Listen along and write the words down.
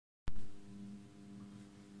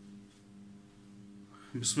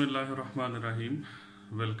Bismillahirrahmanirrahim.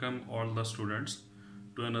 Welcome all the students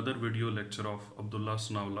to another video lecture of Abdullah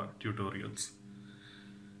Sanaullah tutorials.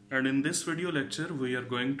 And in this video lecture we are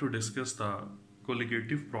going to discuss the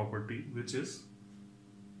colligative property, which is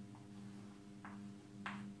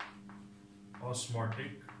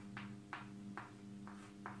osmotic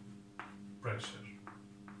pressure,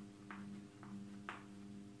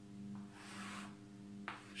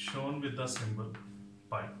 shown with the symbol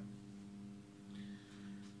pi.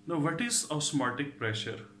 Now, what is osmotic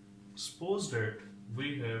pressure? Suppose that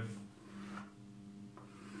we have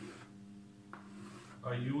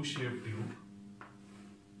a U-shaped tube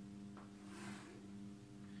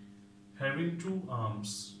having two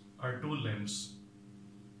arms or two limbs,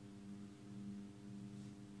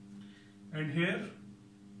 and here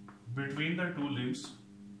between the two limbs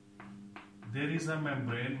there is a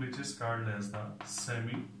membrane which is called as the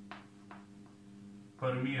semi-permeable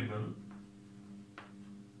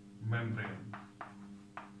membrane.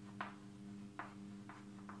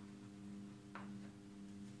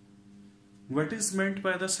 What is meant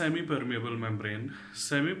by the semi-permeable membrane?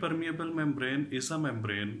 Semi-permeable membrane is a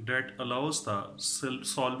membrane that allows the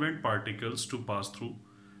solvent particles to pass through,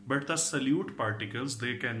 but the solute particles,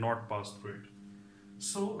 they cannot pass through it.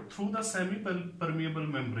 So through the semi-permeable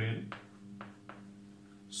membrane,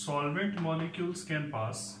 solvent molecules can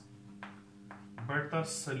pass, but the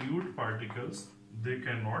solute particles, they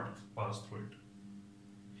cannot pass through it.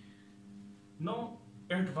 Now,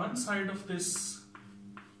 at one side of this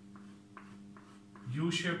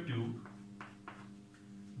U-shaped tube,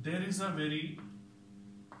 there is a very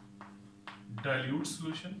dilute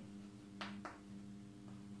solution,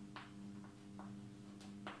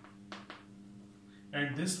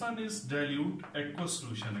 and this one is dilute aqueous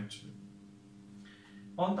solution actually.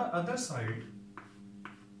 On the other side,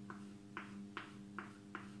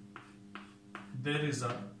 there is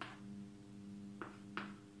a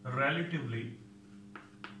relatively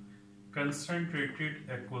concentrated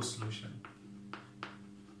aqueous solution,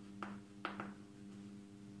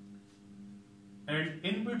 and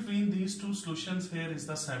in between these two solutions here is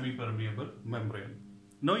the semi-permeable membrane.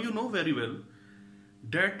 Now you know very well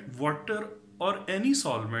that water or any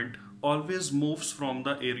solvent always moves from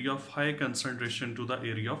the area of high concentration to the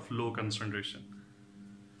area of low concentration.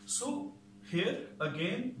 So here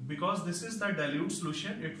again, because this is the dilute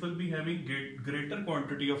solution, it will be having greater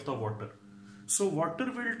quantity of the water. So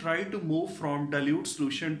water will try to move from dilute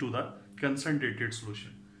solution to the concentrated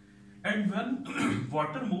solution. And when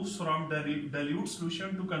water moves from dilute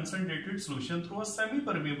solution to concentrated solution through a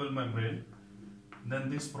semi-permeable membrane, then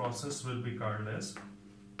this process will be called as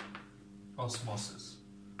osmosis.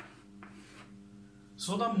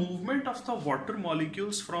 So the movement of the water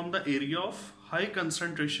molecules from the area of high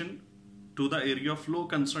concentration to the area of low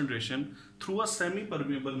concentration through a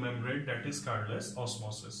semi-permeable membrane, that is called as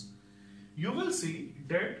osmosis. You will see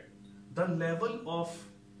that the level of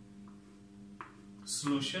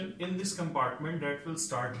solution in this compartment, that will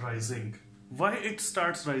start rising. Why it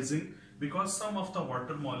starts rising? Because some of the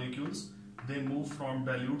water molecules, they move from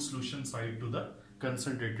dilute solution side to the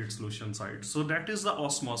concentrated solution side. So that is the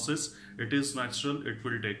osmosis. It is natural, it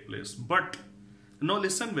will take place. But now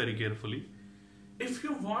listen very carefully. If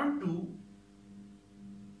you want to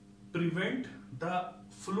prevent the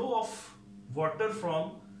flow of water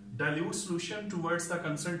from dilute solution towards the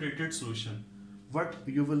concentrated solution, what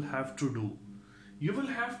you will have to do? You will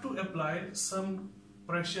have to apply some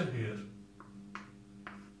pressure here.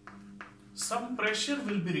 Some pressure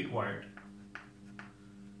will be required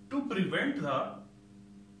to prevent the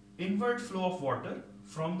inward flow of water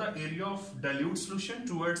from the area of dilute solution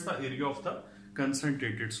towards the area of the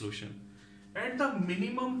concentrated solution. And the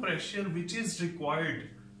minimum pressure which is required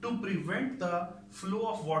to prevent the flow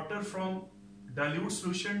of water from dilute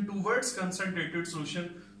solution towards concentrated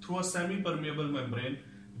solution through a semi-permeable membrane,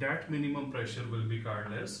 that minimum pressure will be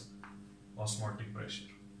called as osmotic pressure.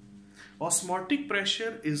 Osmotic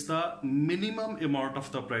pressure is the minimum amount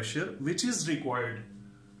of the pressure which is required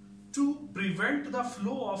to prevent the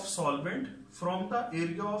flow of solvent from the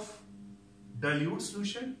area of dilute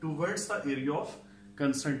solution towards the area of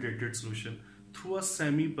concentrated solution through a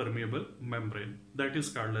semi-permeable membrane. That is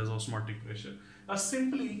called as osmotic pressure.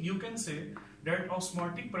 Simply you can say that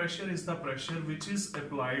osmotic pressure is the pressure which is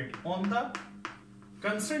applied on the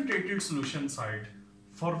concentrated solution side.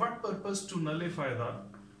 For what purpose? To nullify the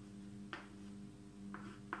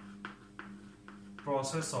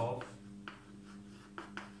process of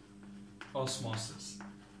osmosis.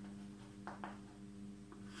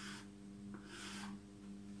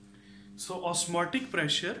 So osmotic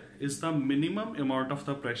pressure is the minimum amount of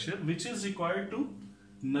the pressure which is required to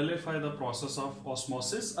nullify the process of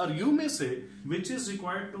osmosis, or you may say which is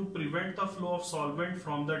required to prevent the flow of solvent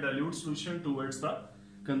from the dilute solution towards the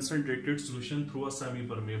concentrated solution through a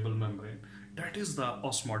semi-permeable membrane. That is the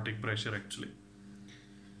osmotic pressure actually.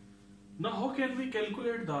 Now how can we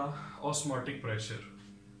calculate the osmotic pressure?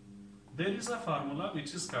 There is a formula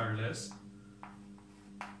which is called as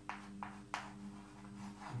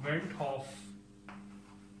Van Hoff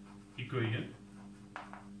equation.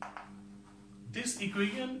 This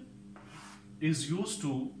equation is used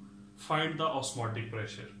to find the osmotic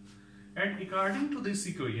pressure, and according to this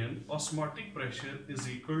equation, osmotic pressure is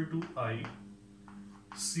equal to I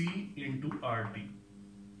C into RT,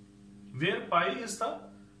 where pi is the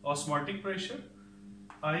osmotic pressure,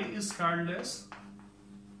 I is called as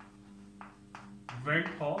Van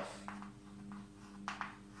Hoff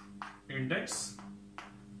index.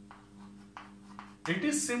 It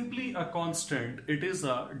is simply a constant, it is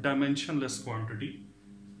a dimensionless quantity,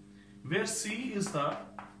 where C is the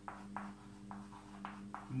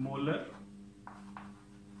molar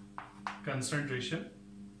concentration.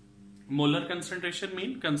 Molar concentration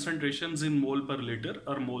means concentrations in mole per liter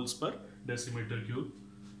or moles per decimeter cube.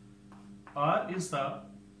 R is the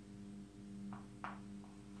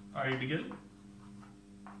ideal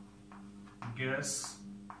gas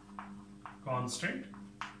constant.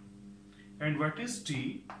 And what is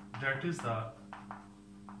T? That is the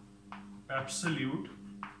absolute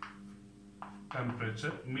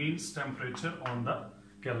temperature, means temperature on the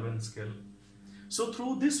Kelvin scale. So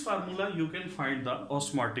through this formula you can find the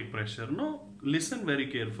osmotic pressure. Now listen very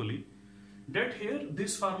carefully, that here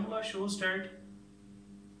this formula shows that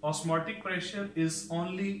osmotic pressure is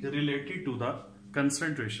only related to the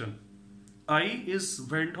concentration. I is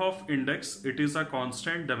Van Hoff index, it is a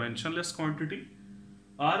constant dimensionless quantity.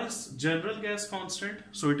 R is general gas constant,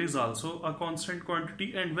 so it is also a constant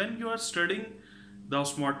quantity, and when you are studying the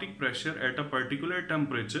osmotic pressure at a particular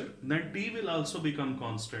temperature, then T will also become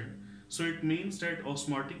constant. So it means that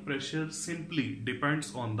osmotic pressure simply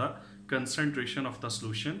depends on the concentration of the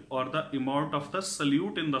solution or the amount of the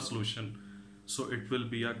solute in the solution. So it will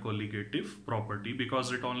be a colligative property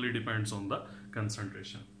because it only depends on the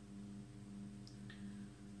concentration.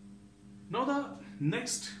 Now the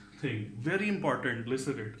next thing, very important,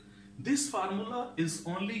 listen it. This formula is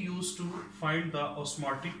only used to find the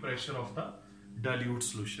osmotic pressure of the dilute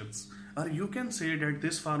solutions. Or you can say that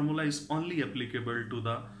this formula is only applicable to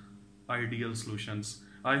the ideal solutions.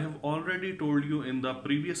 I have already told you in the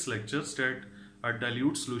previous lectures that a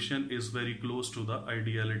dilute solution is very close to the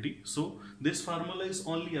ideality. So this formula is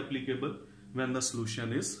only applicable when the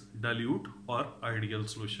solution is dilute or ideal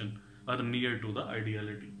solution or near to the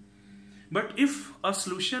ideality. But if a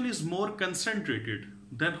solution is more concentrated,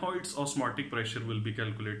 then how its osmotic pressure will be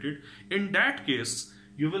calculated? In that case,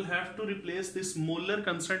 you will have to replace this molar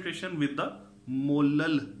concentration with the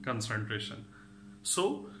molal concentration.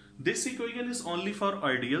 So this equation is only for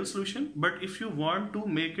ideal solution, but if you want to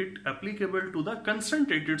make it applicable to the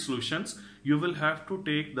concentrated solutions, you will have to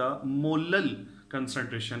take the molal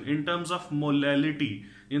concentration in terms of molality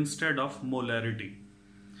instead of molarity.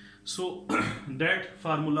 So that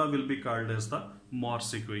formula will be called as the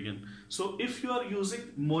Morse equation. So if you are using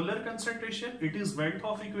molar concentration, it is Van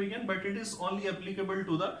Hoff equation, but it is only applicable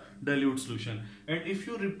to the dilute solution. And if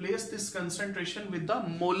you replace this concentration with the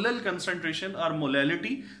molal concentration or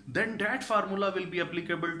molality, then that formula will be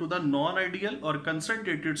applicable to the non-ideal or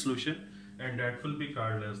concentrated solution, and that will be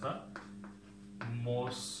called as the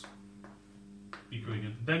Morse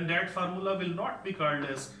equation. Then that formula will not be called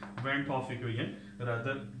as Van Hoff equation,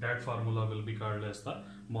 rather that formula will be called as the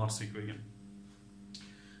Morse equation.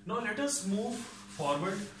 Now let us move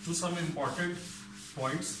forward to some important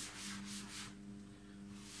points.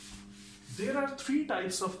 There are three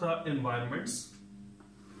types of the environments.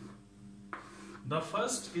 The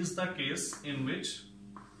first is the case in which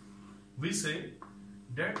we say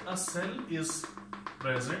that a cell is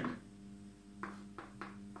present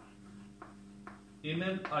in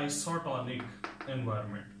an isotonic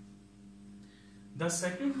environment. The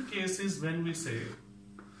second case is when we say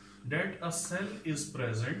that a cell is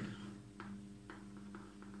present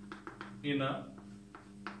in a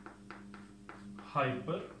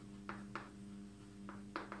hypertonic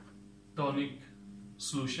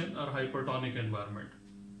solution or hypertonic environment.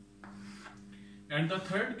 And the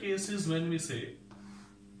third case is when we say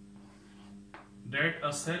that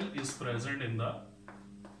a cell is present in the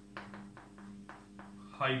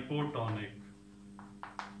hypotonic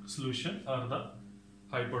solution or the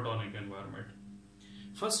hypertonic environment.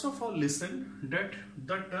 First of all, listen that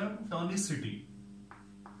the term tonicity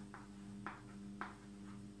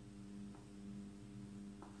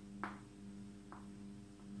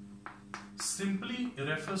simply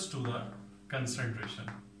refers to the concentration.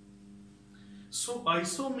 So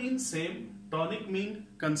iso means same, tonic mean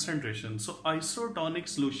concentration. So isotonic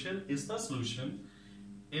solution is the solution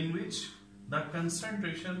in which the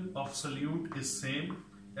concentration of solute is same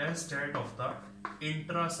as that of the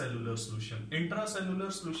intracellular solution.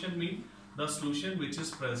 Intracellular solution means the solution which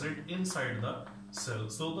is present inside the cell.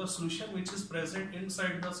 So the solution which is present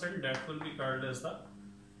inside the cell, that will be called as the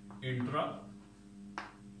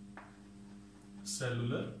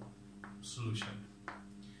intracellular solution.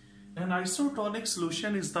 An isotonic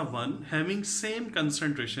solution is the one having same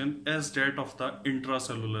concentration as that of the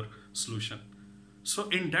intracellular solution. So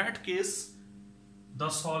in that case, the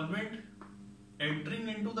solvent entering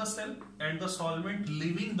into the cell and the solvent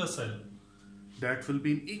leaving the cell, that will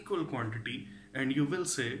be in equal quantity, and you will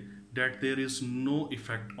say that there is no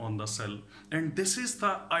effect on the cell. And this is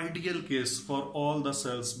the ideal case for all the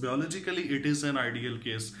cells. Biologically, it is an ideal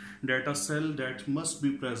case that a cell that must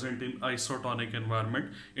be present in isotonic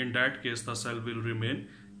environment, in that case the cell will remain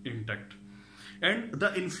intact. And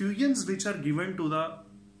the infusions which are given to the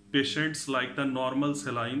patients, like the normal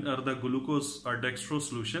saline or the glucose or dextrose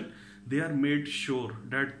solution, they are made sure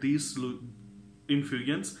that these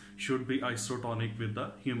infusions should be isotonic with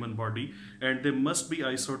the human body, and they must be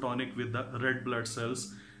isotonic with the red blood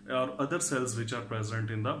cells or other cells which are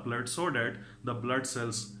present in the blood, so that the blood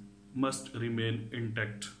cells must remain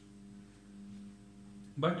intact.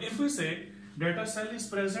 But if we say that a cell is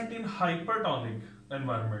present in hypertonic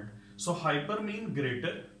environment, so hyper mean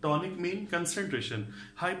greater, tonic mean concentration.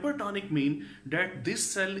 Hypertonic mean that this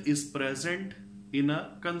cell is present in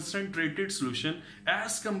a concentrated solution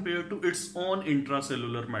as compared to its own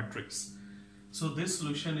intracellular matrix. So this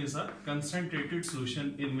solution is a concentrated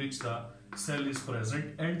solution in which the cell is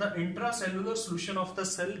present, and the intracellular solution of the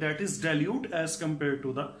cell, that is dilute as compared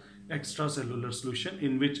to the extracellular solution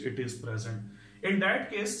in which it is present. In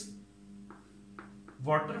that case,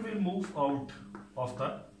 water will move out of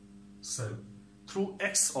the cell through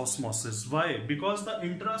X osmosis. Why? Because the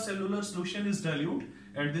intracellular solution is dilute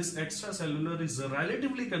and this extracellular is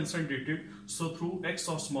relatively concentrated. So through X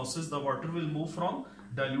osmosis, the water will move from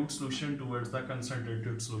dilute solution towards the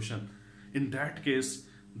concentrated solution. In that case,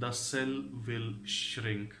 the cell will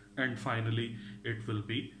shrink and finally it will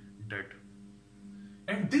be dead.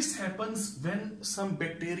 And this happens when some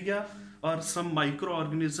bacteria or some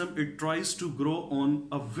microorganism, it tries to grow on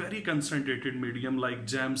a very concentrated medium like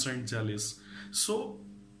jams and jellies. So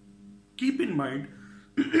keep in mind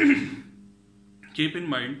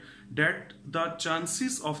that the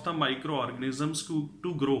chances of the microorganisms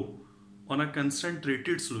to grow on a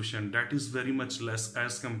concentrated solution, that is very much less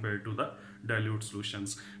as compared to the dilute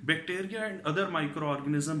solutions. Bacteria and other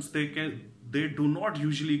microorganisms, they do not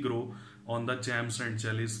usually grow on the jams and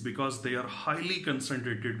jellies because they are highly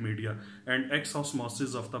concentrated media, and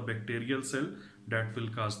X-osmosis of the bacterial cell, that will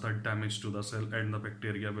cause the damage to the cell and the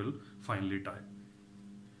bacteria will finally die.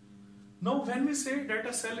 Now when we say that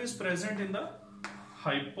a cell is present in the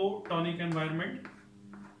hypotonic environment,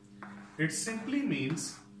 it simply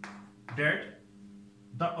means that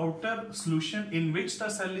the outer solution in which the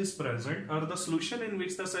cell is present, or the solution in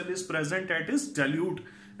which the cell is present, that is dilute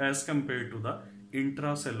as compared to the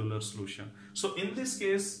intracellular solution. So in this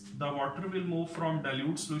case, the water will move from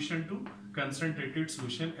dilute solution to concentrated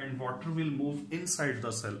solution and water will move inside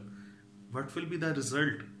the cell. What will be the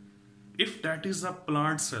result? If that is a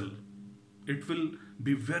plant cell, it will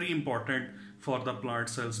be very important for the plant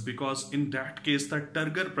cells, because in that case the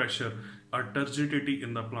turgor pressure or turgidity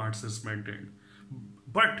in the plants is maintained.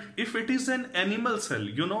 But if it is an animal cell,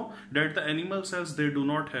 you know that the animal cells, they do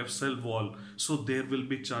not have cell wall, so there will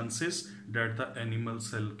be chances that the animal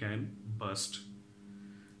cell can burst.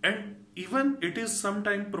 And even it is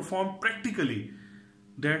sometimes performed practically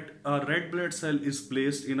that a red blood cell is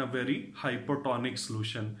placed in a very hypotonic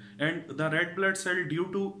solution, and the red blood cell,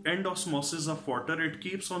 due to end osmosis of water, it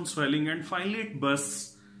keeps on swelling and finally it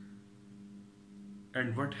bursts.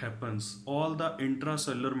 And what happens? All the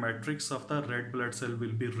intracellular matrix of the red blood cell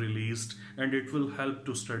will be released, and it will help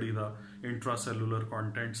to study the intracellular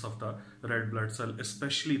contents of the red blood cell,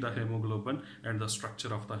 especially the hemoglobin and the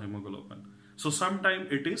structure of the hemoglobin. So sometimes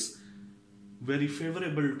it is very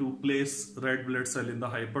favorable to place red blood cell in the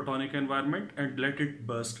hypertonic environment and let it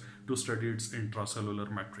burst to study its intracellular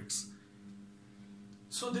matrix.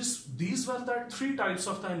 So these were the three types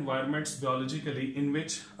of the environments biologically in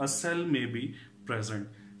which a cell may be present.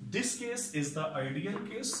 This case is the ideal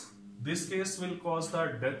case. This case will cause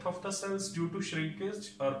the death of the cells due to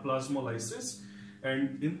shrinkage or plasmolysis.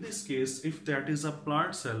 And in this case, if that is a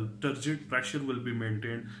plant cell, turgid pressure will be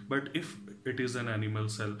maintained. But if it is an animal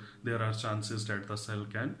cell, there are chances that the cell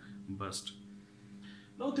can burst.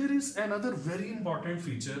 Now there is another very important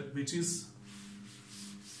feature which is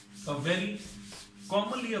a very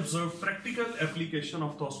commonly observed practical application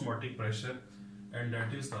of the osmotic pressure, and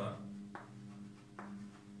that is the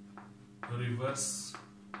reverse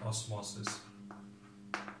osmosis,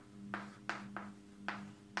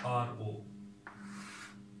 RO.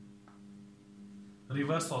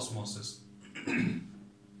 Reverse osmosis.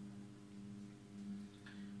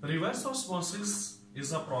 Reverse osmosis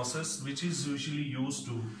is a process which is usually used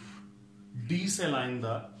to desaline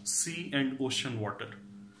the sea and ocean water.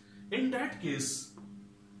 In that case,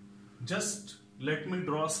 just let me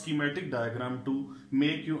draw a schematic diagram to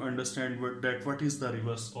make you understand what is the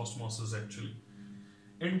reverse osmosis actually.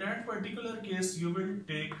 In that particular case, you will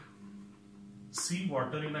take sea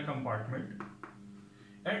water in a compartment,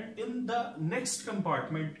 and in the next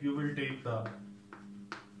compartment you will take the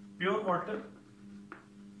pure water,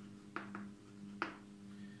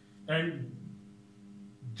 and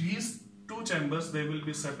these two chambers, they will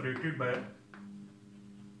be separated by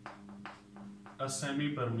a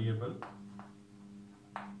semi-permeable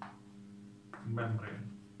membrane.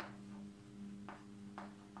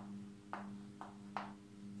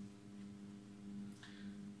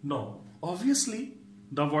 Now, obviously,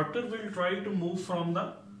 the water will try to move from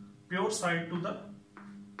the pure side to the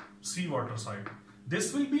seawater side.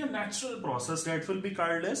 This will be a natural process that will be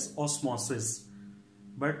called as osmosis.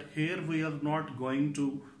 But here we are not going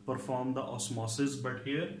to perform the osmosis, but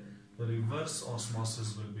here the reverse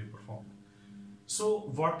osmosis will be performed.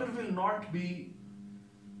 So water will not be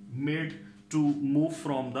made to move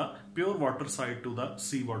from the pure water side to the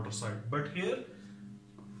seawater side, but here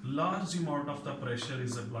large amount of the pressure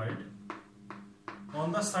is applied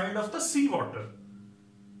on the side of the seawater.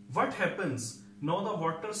 What happens? Now the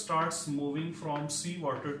water starts moving from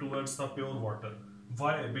seawater towards the pure water.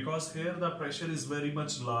 Why? Because here the pressure is very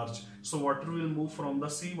much large, so water will move from the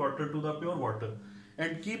seawater to the pure water.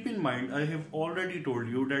 And keep in mind, I have already told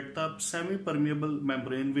you that the semi-permeable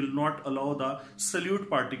membrane will not allow the solute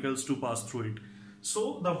particles to pass through it.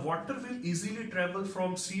 So the water will easily travel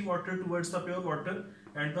from seawater towards the pure water,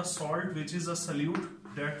 and the salt, which is a solute,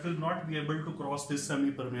 that will not be able to cross this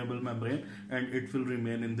semi-permeable membrane, and it will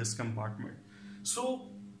remain in this compartment. So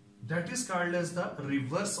that is called as the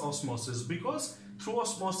reverse osmosis, because through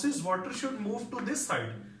osmosis water should move to this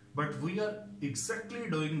side, but we are exactly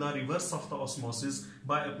doing the reverse of the osmosis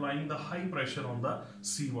by applying the high pressure on the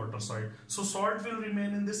seawater side. So salt will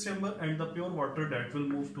remain in this chamber and the pure water, that will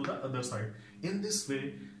move to the other side. In this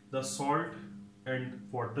way, the salt and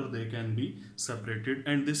water, they can be separated,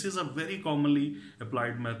 and this is a very commonly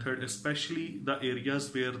applied method, especially the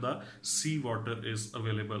areas where the seawater is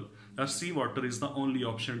available. Seawater is the only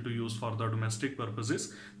option to use for the domestic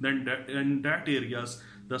purposes. Then in that areas,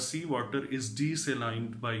 the seawater is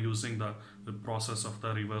desalined by using the process of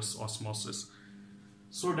the reverse osmosis.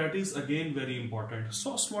 So that is again very important.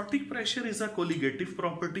 So osmotic pressure is a colligative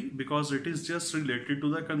property because it is just related to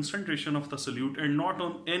the concentration of the solute and not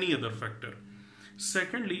on any other factor.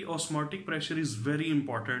 Secondly, osmotic pressure is very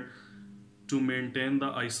important to maintain the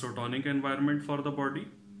isotonic environment for the body,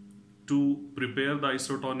 to prepare the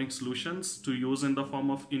isotonic solutions to use in the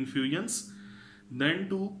form of infusions, then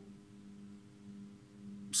to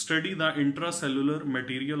study the intracellular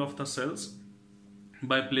material of the cells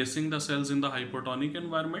by placing the cells in the hypotonic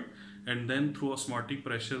environment, and then through osmotic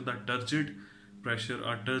pressure the turgid pressure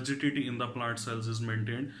or turgidity in the plant cells is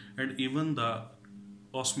maintained, and even the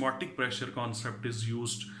osmotic pressure concept is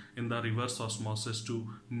used in the reverse osmosis to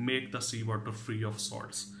make the seawater free of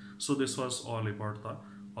salts. So this was all about the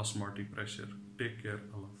osmotic pressure. Take care.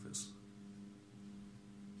 Allah Hafiz.